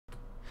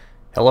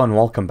Hello and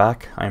welcome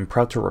back. I am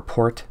proud to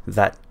report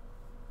that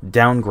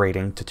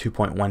downgrading to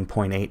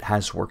 2.1.8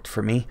 has worked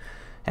for me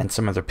and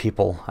some other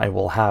people. I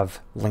will have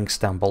links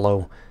down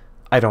below.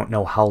 I don't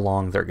know how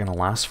long they're going to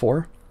last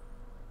for,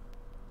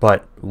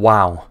 but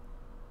wow,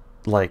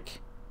 like,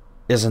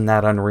 isn't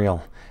that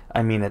unreal?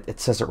 I mean,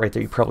 it says it right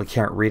there. You probably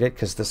can't read it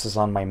because this is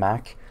on my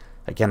Mac.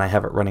 Again, I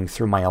have it running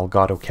through my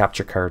Elgato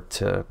capture card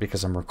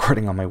because I'm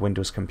recording on my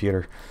Windows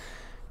computer.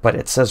 But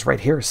it says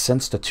right here,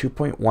 since the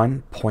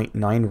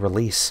 2.1.9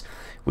 release,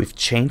 we've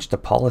changed the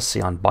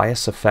policy on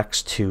Bias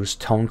FX 2's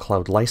Tone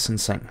Cloud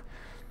licensing.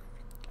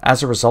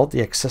 As a result,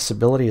 the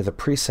accessibility of the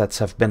presets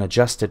have been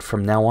adjusted.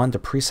 From now on, the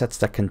presets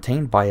that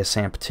contain Bias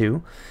Amp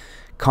 2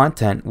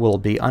 content will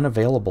be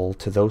unavailable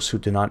to those who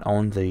do not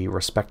own the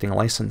respecting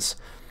license.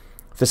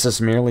 This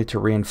is merely to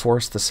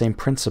reinforce the same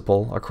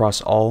principle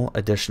across all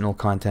additional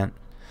content,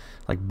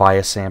 like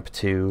Bias Amp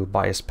 2,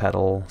 Bias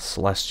Pedal,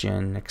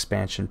 Celestion,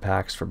 expansion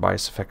packs for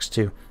Bias FX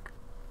 2.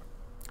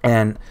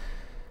 And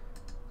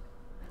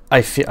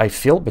I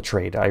feel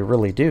betrayed. I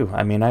really do.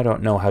 I mean, I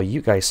don't know how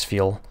you guys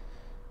feel,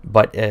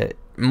 but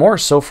more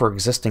so for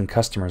existing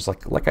customers.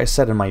 Like I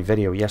said in my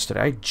video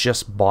yesterday, I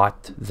just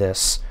bought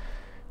this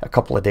a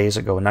couple of days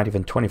ago, not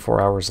even 24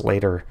 hours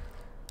later.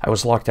 I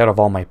was locked out of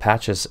all my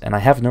patches, and I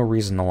have no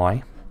reason to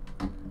lie.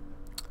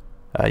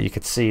 You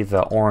could see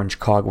the orange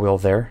cogwheel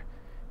there.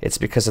 It's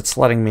because it's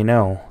letting me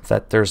know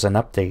that there's an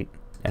update,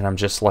 and I'm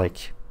just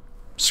like,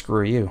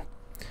 screw you.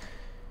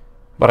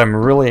 But I'm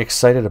really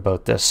excited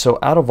about this. So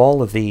out of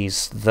all of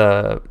these,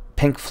 the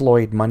Pink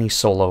Floyd Money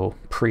Solo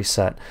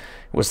preset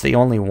was the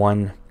only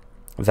one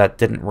that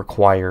didn't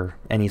require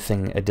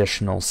anything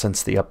additional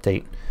since the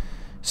update.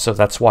 So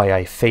that's why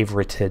I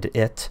favorited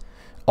it.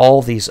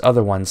 All these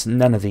other ones,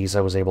 none of these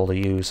I was able to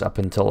use up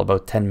until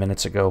about 10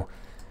 minutes ago.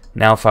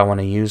 Now if I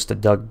want to use the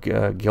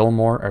David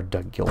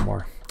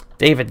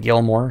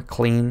Gilmour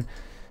clean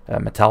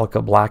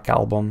Metallica Black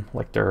album,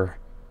 like they're,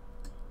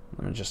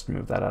 let me just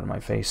move that out of my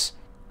face.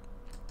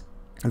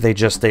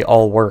 They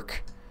all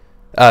work.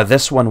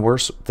 This one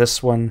worse.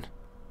 This one,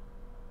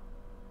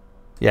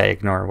 yeah,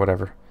 ignore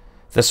whatever.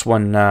 This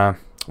one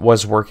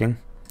was working.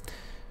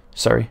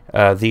 Sorry,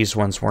 these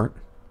ones weren't,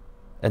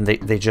 and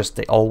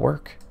they all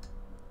work.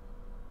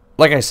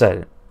 Like I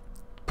said,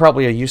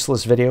 probably a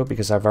useless video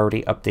because I've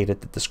already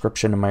updated the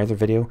description in my other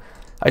video.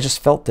 I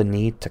just felt the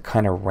need to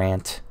kind of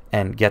rant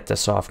and get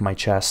this off my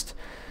chest.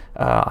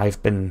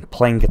 I've been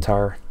playing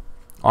guitar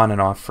on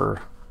and off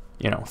for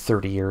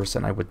 30 years,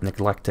 and I would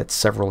neglect it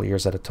several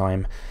years at a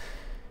time.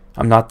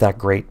 I'm not that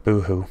great,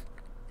 boo-hoo.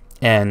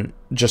 And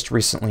just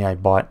recently I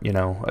bought,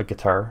 a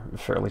guitar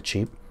fairly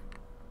cheap.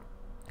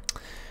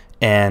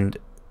 And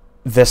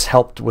this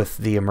helped with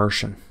the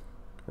immersion,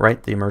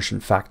 right? The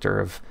immersion factor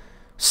of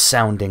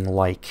sounding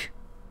like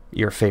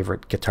your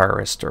favorite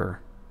guitarist or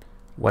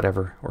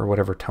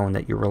whatever tone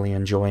that you really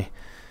enjoy.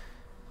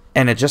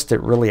 And it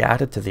really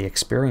added to the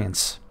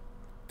experience.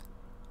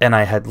 And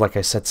I had, like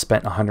I said,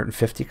 spent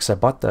 $150 because I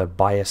bought the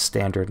Bias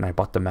Standard and I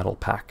bought the Metal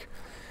Pack.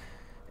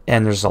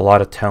 And there's a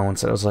lot of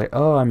tones that I was like,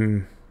 oh,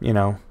 I'm,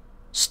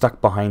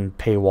 stuck behind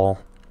paywall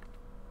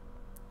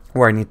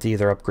where I need to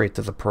either upgrade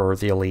to the Pro or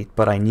the Elite.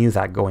 But I knew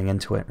that going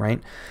into it,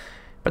 right?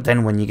 But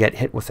then when you get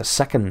hit with a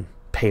second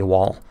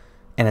paywall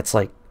and it's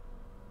like,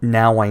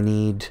 now I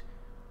need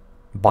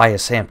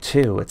Bias Amp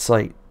 2, it's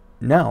like,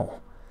 no.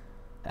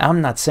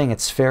 I'm not saying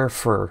it's fair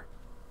for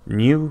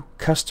new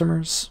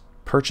customers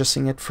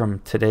purchasing it from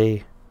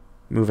today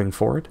moving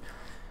forward,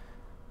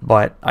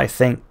 but I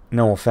think,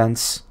 no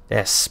offense,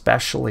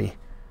 especially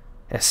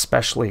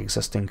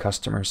existing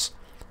customers,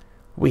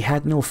 we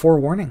had no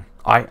forewarning.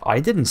 I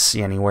didn't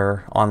see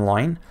anywhere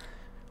online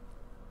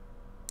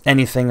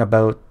anything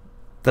about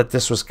that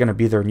this was going to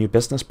be their new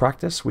business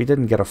practice. We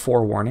didn't get a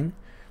forewarning.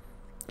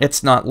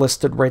 It's not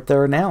listed right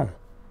there now.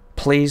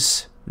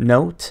 Please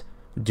note,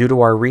 due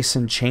to our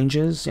recent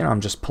changes,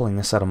 I'm just pulling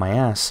this out of my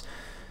ass,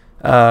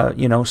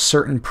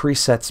 certain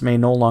presets may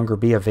no longer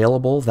be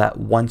available that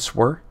once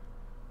were,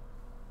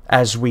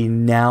 as we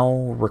now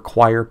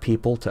require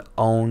people to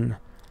own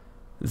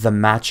the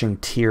matching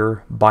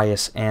tier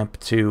Bias Amp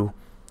 2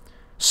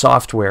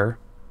 software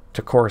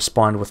to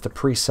correspond with the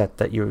preset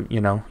that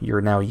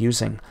you're now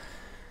using.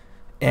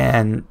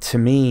 And to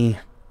me,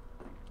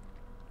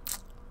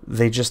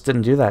 they just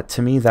didn't do that.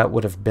 To me, that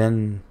would have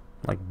been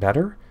like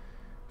better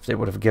if they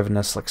would have given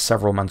us like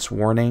several months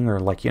warning, or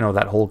like,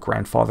 that whole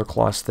grandfather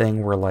clause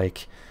thing where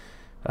like,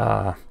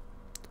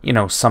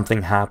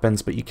 something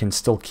happens, but you can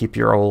still keep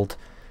your old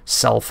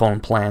cell phone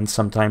plan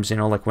sometimes,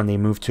 like when they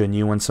move to a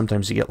new one,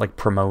 sometimes you get like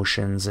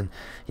promotions and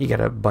you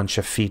get a bunch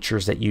of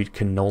features that you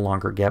can no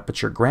longer get,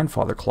 but you're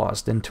grandfather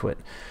claused into it.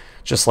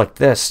 Just like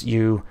this,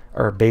 you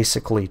are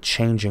basically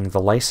changing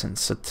the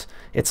license.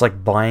 It's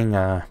like buying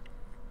an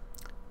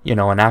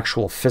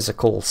actual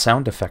physical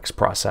sound effects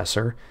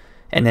processor,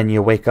 and then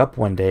you wake up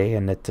one day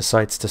and it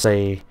decides to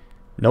say,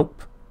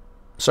 nope,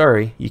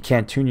 sorry, you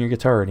can't tune your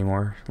guitar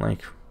anymore,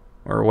 like,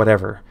 or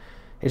whatever.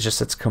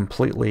 It's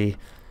completely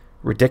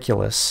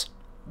ridiculous.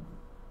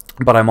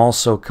 But I'm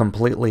also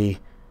completely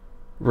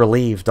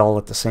relieved all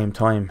at the same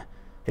time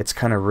It's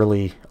kind of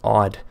really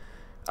odd.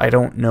 I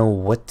don't know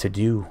what to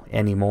do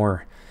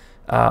anymore.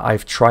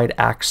 I've tried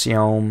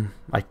Axiom.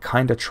 I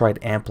kind of tried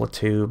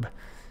Amplitude.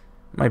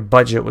 My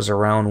budget was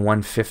around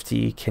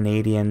 150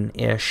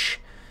 Canadian-ish.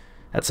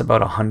 That's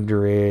about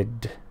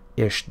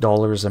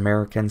 $100-ish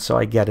American, so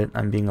I get it.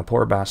 I'm being a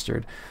poor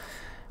bastard.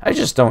 I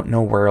just don't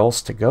know where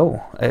else to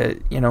go.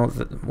 You know,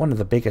 one of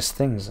the biggest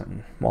things,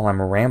 and while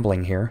I'm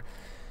rambling here,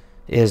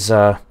 is,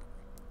 you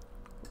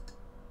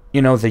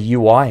know, the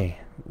UI.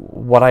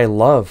 What I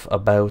love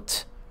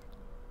about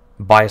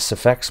Bias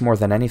FX more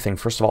than anything,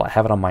 first of all, I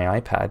have it on my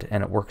iPad,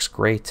 and it works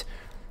great.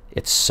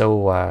 It's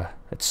so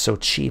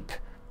cheap.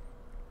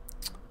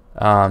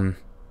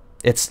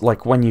 It's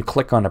like when you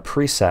click on a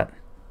preset,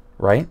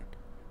 right?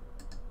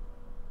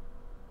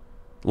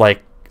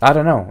 Like, I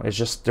don't know, it's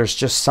just, there's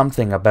just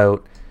something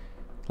about,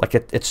 like,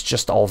 it's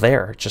just all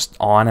there, just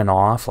on and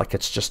off, like,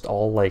 it's just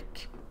all,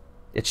 like,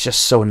 it's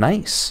just so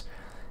nice.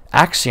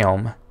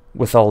 Axiom,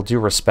 with all due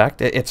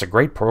respect, it's a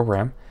great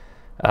program.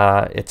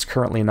 It's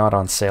currently not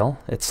on sale.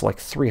 It's like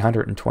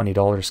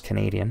 $320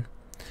 Canadian.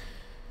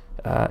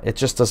 It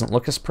just doesn't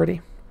look as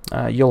pretty.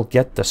 You'll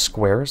get the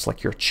squares,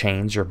 like your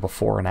chains, your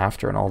before and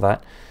after and all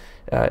that.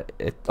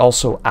 It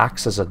also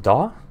acts as a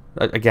DAW.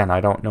 Again,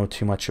 I don't know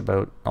too much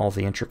about all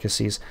the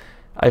intricacies.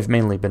 I've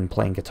mainly been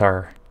playing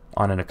guitar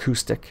on an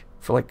acoustic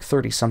for like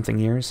 30-something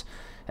years,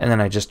 and then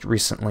I just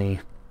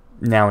recently,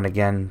 now and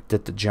again,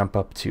 did the jump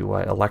up to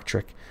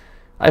electric.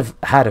 I've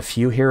had a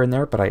few here and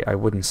there, but I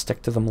wouldn't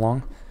stick to them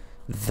long.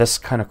 This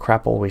kind of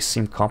crap always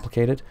seemed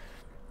complicated,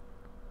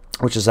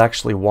 which is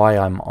actually why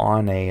I'm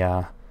on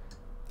a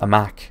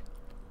Mac.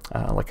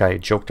 Like I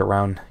joked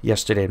around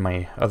yesterday in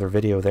my other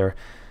video there,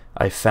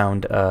 I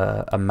found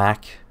a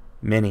Mac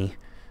Mini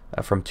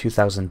from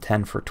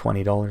 2010 for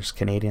 $20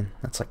 Canadian.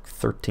 That's like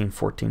 $13,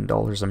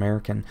 $14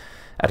 American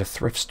at a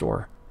thrift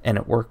store, and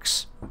it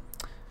works.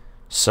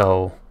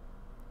 So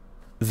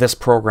this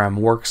program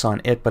works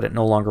on it, but it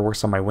no longer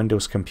works on my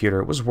Windows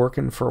computer. It was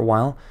working for a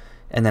while,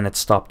 and then it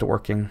stopped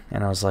working,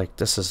 and I was like,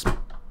 this is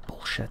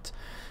bullshit.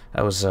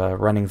 I was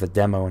running the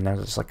demo, and there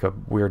was like a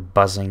weird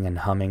buzzing and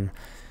humming.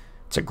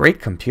 It's a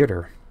great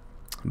computer,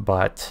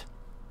 but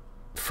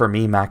for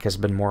me, Mac has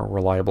been more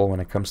reliable when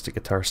it comes to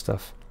guitar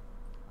stuff.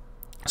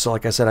 So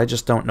like I said, I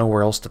just don't know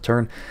where else to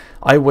turn.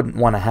 I wouldn't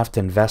want to have to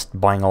invest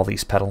buying all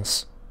these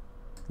pedals.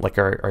 Like,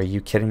 are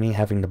you kidding me,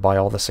 having to buy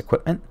all this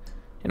equipment?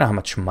 You know how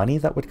much money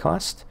that would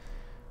cost,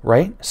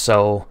 right?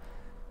 So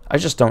I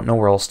just don't know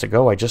where else to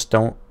go. I just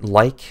don't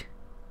like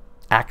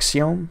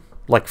Axiom.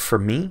 Like, for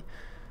me,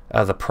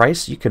 the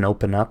price, you can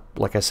open up,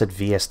 like I said,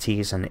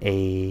 VSTs and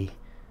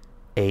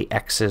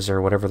AXs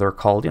or whatever they're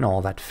called. You know,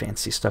 all that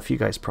fancy stuff. You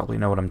guys probably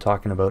know what I'm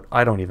talking about.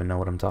 I don't even know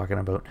what I'm talking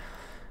about.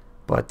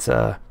 But,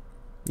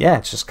 yeah,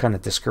 it's just kind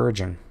of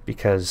discouraging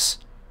because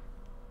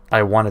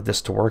I wanted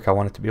this to work. I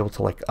wanted to be able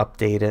to, like,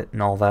 update it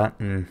and all that.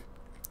 And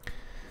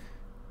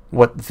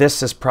what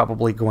this is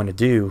probably going to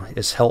do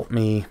is help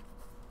me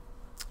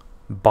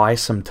buy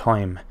some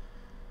time.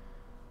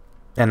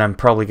 And I'm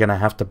probably going to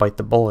have to bite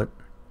the bullet,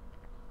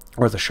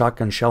 or the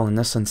shotgun shell in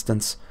this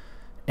instance,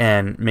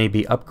 and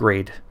maybe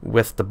upgrade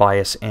with the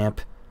Bias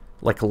amp,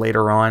 like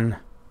later on,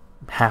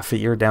 half a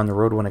year down the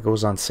road when it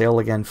goes on sale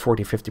again,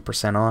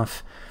 40-50%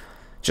 off,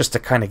 just to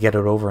kind of get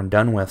it over and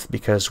done with.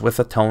 Because with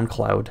a tone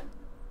cloud,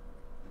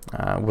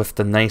 with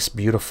the nice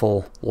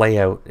beautiful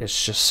layout,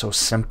 it's just so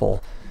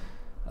simple.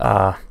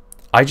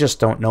 I just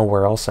don't know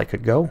where else I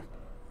could go.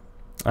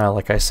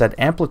 Like I said,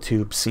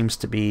 Amplitude seems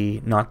to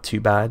be not too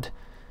bad.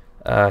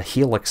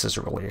 Helix is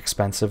really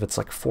expensive. It's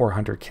like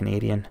 400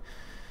 Canadian.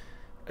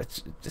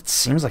 It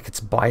seems like it's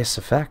Bias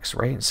FX,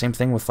 right? Same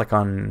thing with, like,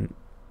 on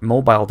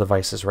mobile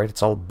devices, right?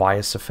 It's all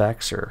Bias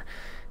FX or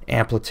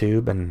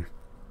Amplitude, and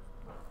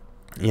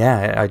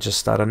yeah, I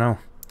don't know.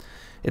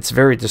 It's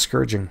very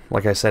discouraging.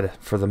 Like I said,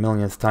 for the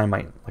millionth time,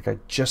 I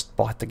just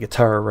bought the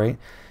guitar, right?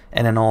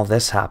 And then all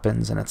this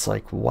happens, and it's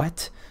like,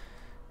 what?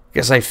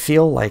 Because I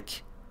feel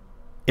like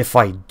if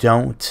I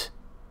don't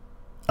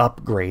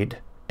upgrade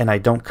and I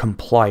don't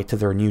comply to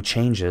their new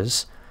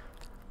changes,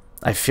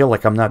 I feel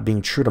like I'm not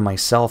being true to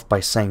myself by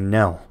saying,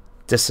 no,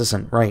 this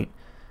isn't right.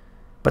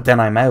 But then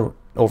I'm out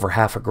over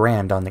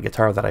 $500 on the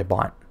guitar that I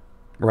bought,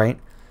 right?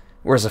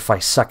 Whereas if I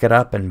suck it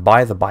up and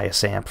buy the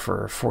Bias amp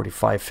for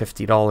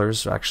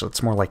 $45-50, actually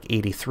it's more like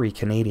 83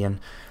 Canadian,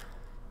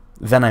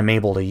 then I'm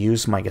able to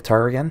use my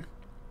guitar again,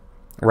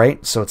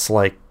 right? So it's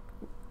like,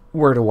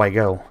 where do I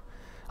go?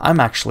 I'm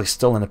actually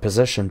still in a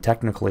position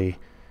technically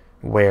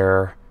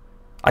where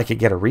I could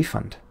get a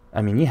refund.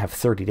 I mean, you have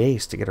 30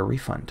 days to get a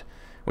refund,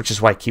 which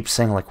is why I keep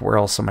saying, like, where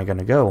else am I going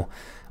to go?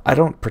 I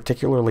don't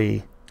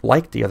particularly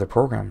like the other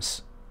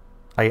programs.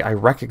 I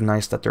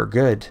recognize that they're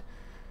good,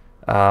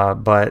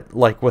 but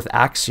like with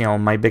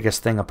Axiom, my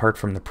biggest thing apart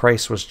from the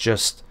price was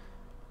just,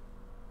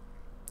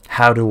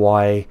 how do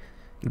I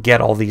get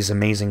all these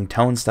amazing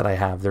tones that I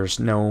have? There's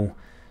no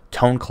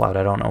tone cloud.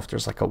 I don't know if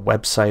there's like a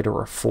website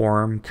or a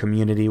forum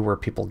community where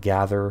people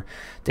gather,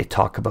 they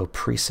talk about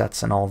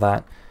presets and all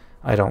that.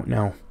 I don't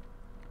know.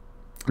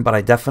 But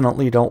I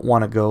definitely don't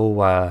want to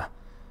go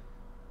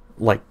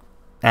like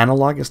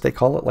analog, as they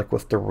call it, like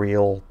with the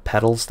real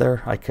pedals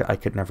there. I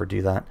could never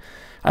do that.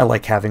 I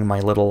like having my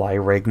little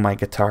iRig, my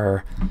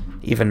guitar,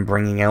 even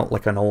bringing out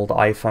like an old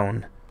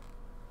iPhone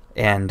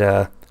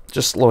and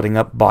just loading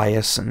up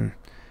bias, and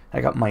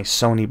I got my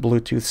Sony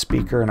Bluetooth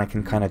speaker and I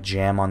can kind of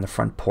jam on the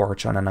front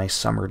porch on a nice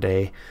summer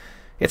day.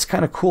 It's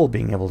kind of cool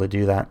being able to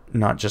do that,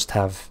 not just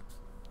have,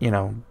 you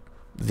know,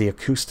 the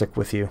acoustic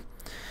with you.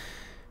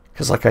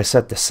 Because like I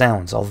said, the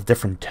sounds, all the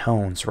different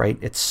tones, right?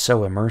 It's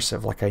so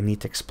immersive. Like, I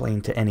need to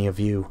explain to any of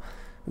you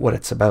what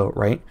it's about,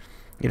 right?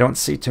 You don't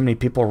see too many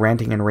people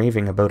ranting and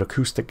raving about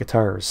acoustic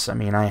guitars. I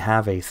mean, I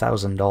have a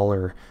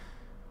 $1,000,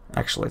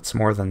 actually it's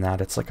more than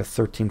that. It's like a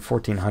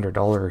 $1,400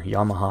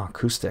 Yamaha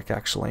acoustic,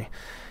 actually.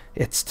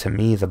 It's, to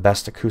me, the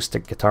best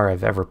acoustic guitar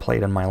I've ever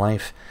played in my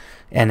life.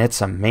 And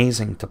it's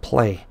amazing to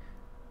play.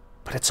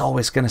 But it's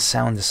always going to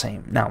sound the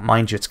same. Now,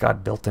 mind you, it's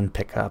got built-in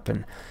pickup,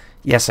 and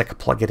yes, I could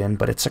plug it in,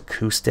 but it's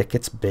acoustic,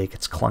 it's big,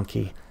 it's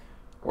clunky.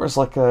 Whereas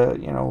like a,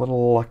 you know,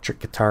 little electric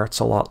guitar, it's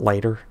a lot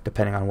lighter,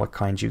 depending on what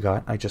kind you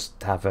got. I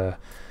just have a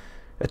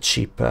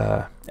cheap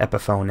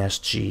Epiphone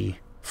SG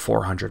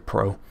 400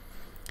 Pro.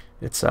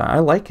 It's I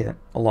like it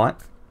a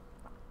lot,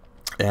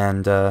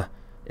 and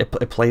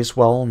it plays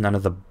well. None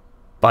of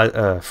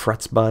the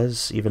frets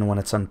buzz, even when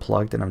it's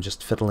unplugged and I'm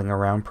just fiddling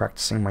around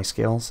practicing my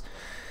scales.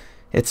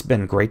 It's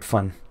been great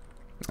fun.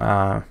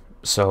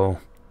 So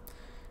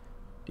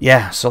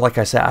yeah, so like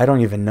I said, I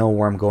don't even know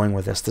where I'm going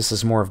with this. This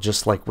is more of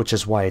just like, which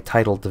is why I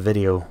titled the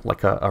video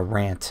like a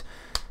rant,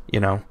 you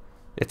know.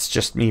 It's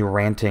just me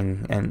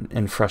ranting and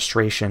in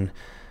frustration.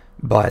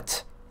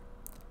 But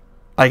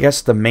I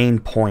guess the main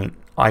point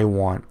I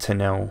want to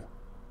know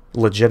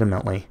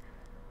legitimately,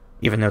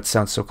 even though it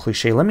sounds so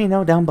cliche, let me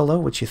know down below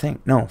what you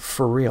think. No,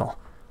 for real.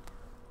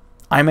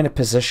 I'm in a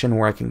position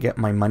where I can get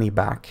my money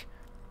back,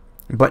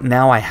 but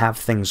now I have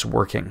things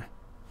working.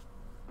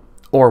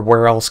 Or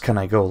where else can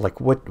I go? Like,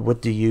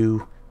 what do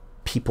you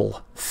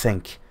people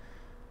think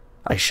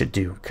I should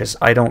do? Because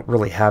I don't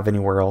really have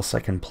anywhere else I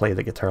can play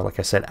the guitar. Like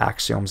I said,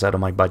 Axiom's out of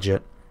my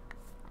budget.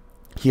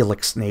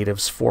 Helix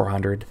Native's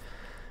 400.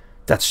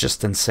 That's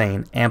just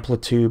insane.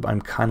 Amplitude,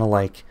 I'm kind of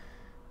like,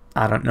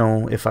 I don't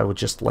know if I would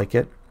just like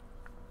it.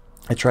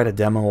 I tried a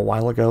demo a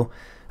while ago.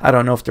 I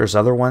don't know if there's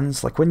other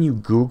ones. Like when you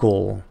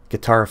Google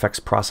guitar effects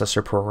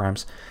processor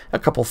programs, a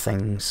couple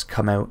things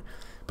come out.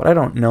 But I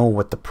don't know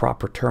what the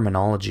proper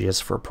terminology is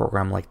for a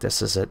program like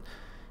this. Is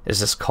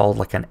this called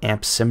like an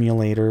amp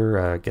simulator,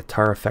 a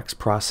guitar effects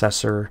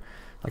processor?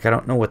 Like, I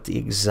don't know what the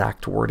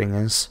exact wording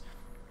is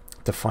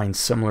to find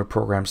similar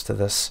programs to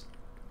this.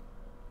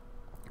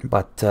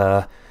 But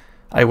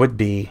I would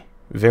be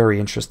very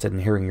interested in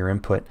hearing your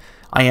input.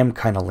 I am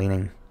kind of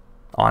leaning,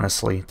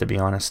 honestly, to be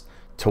honest,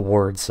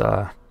 towards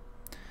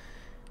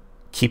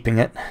keeping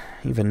it,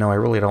 even though I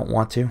really don't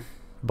want to.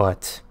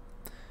 But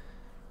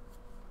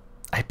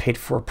I paid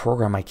for a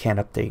program I can't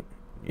update,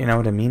 you know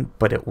what I mean?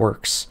 But it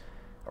works.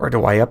 Or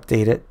do I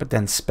update it, but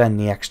then spend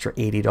the extra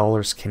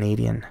 $80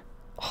 Canadian?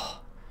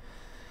 Oh.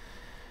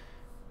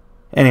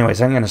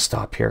 Anyways, I'm going to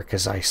stop here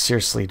because I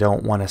seriously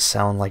don't want to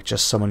sound like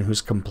just someone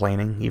who's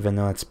complaining, even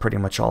though that's pretty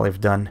much all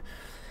I've done.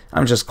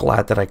 I'm just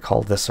glad that I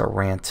called this a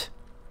rant,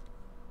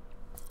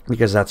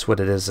 because that's what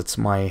it is. It's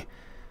my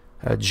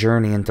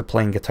journey into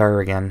playing guitar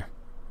again,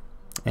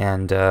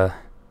 and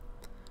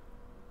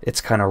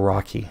it's kind of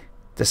rocky.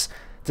 This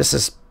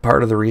is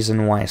part of the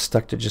reason why I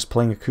stuck to just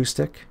playing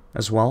acoustic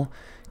as well,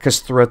 because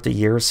throughout the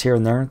years here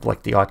and there,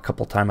 like the odd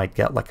couple time I'd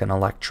get like an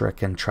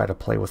electric and try to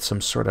play with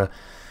some sort of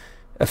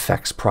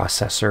effects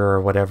processor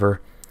or whatever,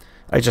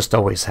 I just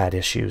always had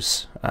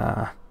issues.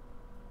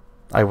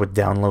 I would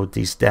download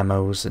these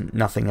demos and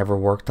nothing ever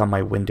worked on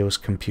my Windows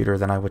computer.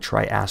 Then I would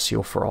try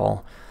ASIO for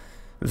all.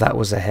 That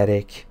was a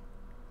headache.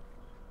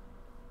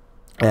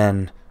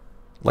 And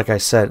like I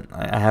said,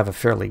 I have a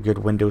fairly good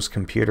Windows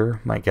computer.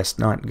 I guess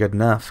not good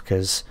enough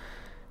because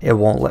it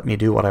won't let me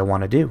do what I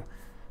want to do.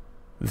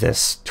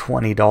 This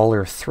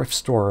 $20 thrift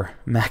store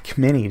Mac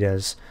Mini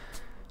does.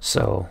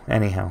 So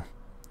anyhow,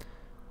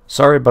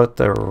 sorry about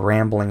the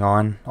rambling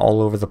on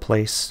all over the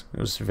place. It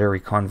was very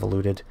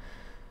convoluted.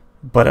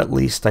 But at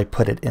least I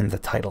put it in the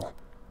title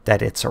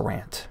that it's a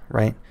rant,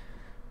 right?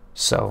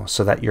 So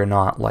that you're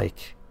not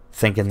like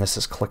thinking this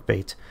is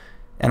clickbait.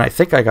 And I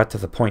think I got to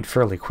the point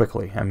fairly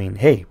quickly. I mean,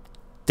 hey,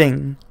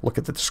 ding, look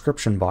at the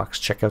description box,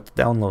 check out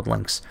the download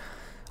links.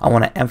 I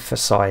want to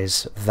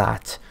emphasize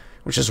that,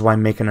 which is why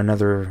I'm making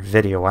another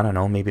video. I don't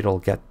know, maybe it'll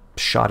get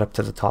shot up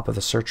to the top of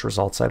the search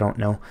results, I don't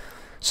know,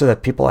 so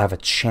that people have a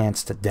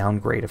chance to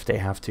downgrade if they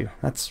have to.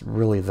 That's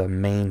really the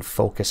main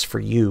focus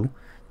for you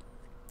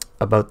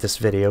about this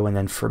video, and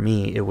then for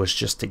me it was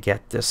just to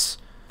get this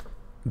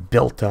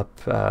built up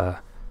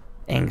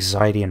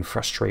anxiety and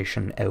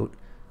frustration out,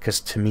 because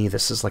to me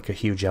this is like a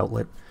huge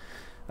outlet.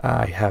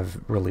 I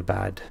have really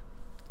bad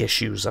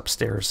issues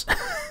upstairs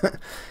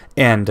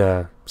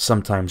and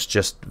sometimes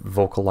just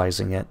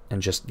vocalizing it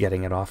and just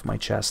getting it off my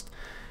chest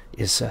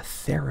is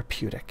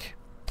therapeutic.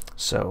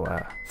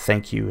 So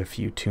thank you if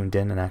you tuned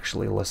in and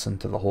actually listened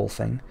to the whole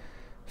thing,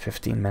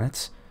 15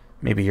 minutes.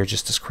 maybe you're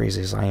just as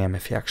crazy as I am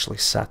if you actually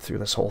sat through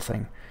this whole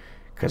thing,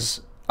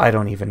 because I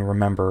don't even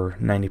remember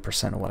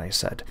 90% of what I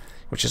said,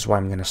 which is why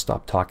I'm going to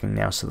stop talking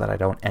now so that I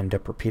don't end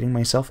up repeating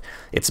myself.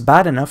 It's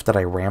bad enough that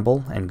I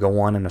ramble and go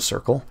on in a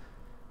circle,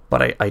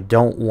 but I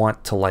don't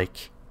want to,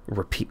 like,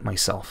 repeat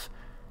myself.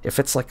 If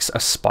it's like a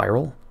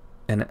spiral,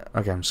 and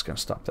okay, I'm just going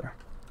to stop there.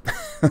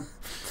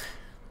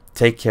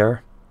 Take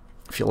care.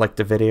 If you liked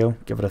the video,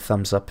 give it a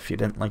thumbs up. If you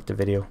didn't like the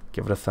video,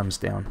 give it a thumbs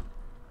down.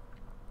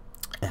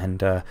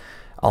 And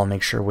I'll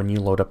make sure when you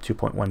load up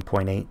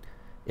 2.1.8,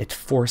 it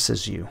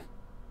forces you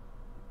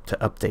to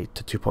update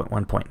to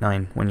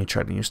 2.1.9 when you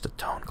try to use the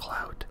tone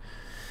cloud.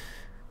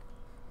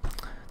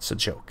 It's a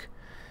joke.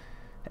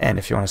 And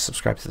if you want to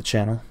subscribe to the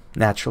channel,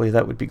 naturally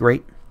that would be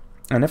great.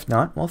 And if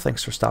not, well,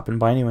 thanks for stopping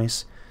by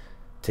anyways.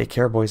 Take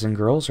care, boys and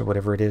girls, or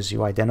whatever it is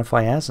you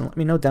identify as, and let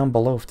me know down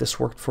below if this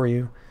worked for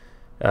you,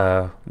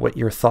 what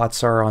your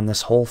thoughts are on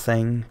this whole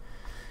thing.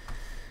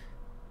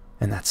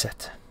 And that's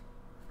it.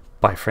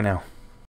 Bye for now.